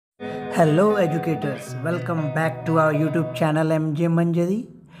Hello educators, welcome back to our YouTube channel MJ Manjari.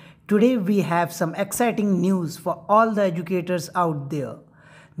 Today we have some exciting news for all the educators out there.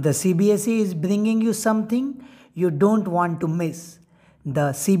 The CBSE is bringing you something you don't want to miss.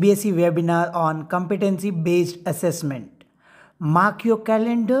 The CBSE webinar on competency based assessment. Mark your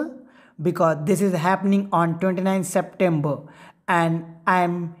calendar because this is happening on 29 September and I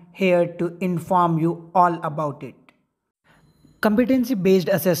am here to inform you all about it. Competency based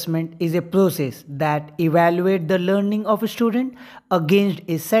assessment is a process that evaluates the learning of a student against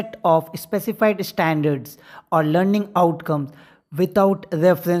a set of specified standards or learning outcomes without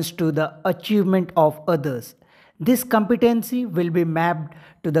reference to the achievement of others. This competency will be mapped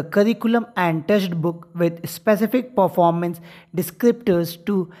to the curriculum and textbook with specific performance descriptors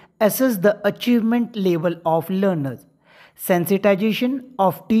to assess the achievement level of learners. Sensitization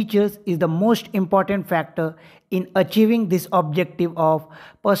of teachers is the most important factor in achieving this objective of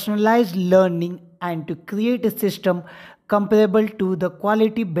personalized learning and to create a system comparable to the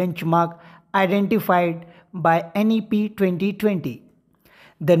quality benchmark identified by NEP 2020.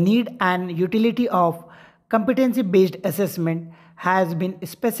 The need and utility of competency-based assessment has been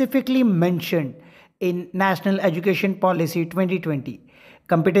specifically mentioned in National Education Policy 2020.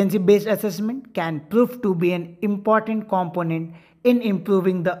 Competency-based assessment can prove to be an important component in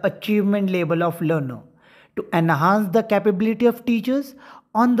improving the achievement level of learner. To enhance the capability of teachers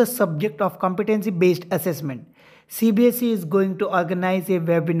on the subject of competency-based assessment, CBSE is going to organize a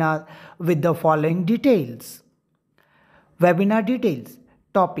webinar with the following details. Webinar details.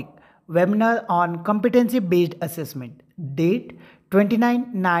 Topic: Webinar on competency-based assessment. Date: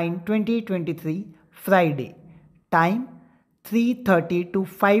 29/9/2023, Friday. Time: 3:30 to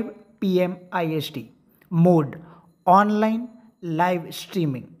 5 p.m. IST. Mode: online live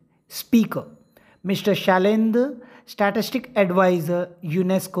streaming. Speaker: Mr. Shailendra, Statistical Advisor,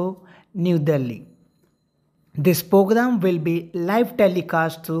 UNESCO, New Delhi. This program will be live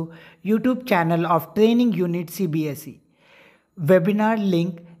telecast through YouTube channel of Training Unit CBSE. Webinar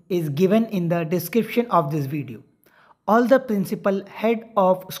link is given in the description of this video. All the principal head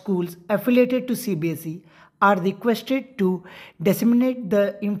of schools affiliated to CBSE are requested to disseminate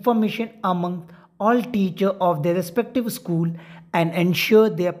the information among all teachers of their respective school and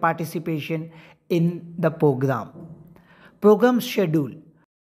ensure their participation in the program. Program schedule.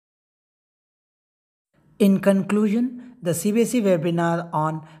 In conclusion, the CBSE webinar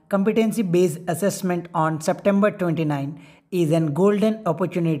on competency-based assessment on September 29 is a golden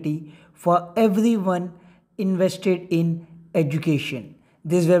opportunity for everyone invested in education.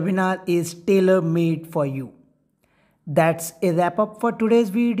 This webinar is tailor-made for you. That's a wrap-up for today's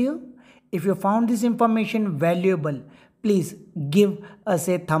video. If you found this information valuable, please give us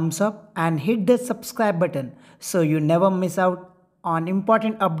a thumbs up and hit the subscribe button so you never miss out on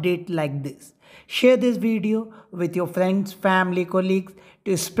important updates like this. Share this video with your friends, family, colleagues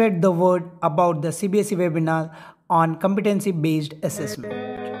to spread the word about the CBSE webinar on competency-based assessment.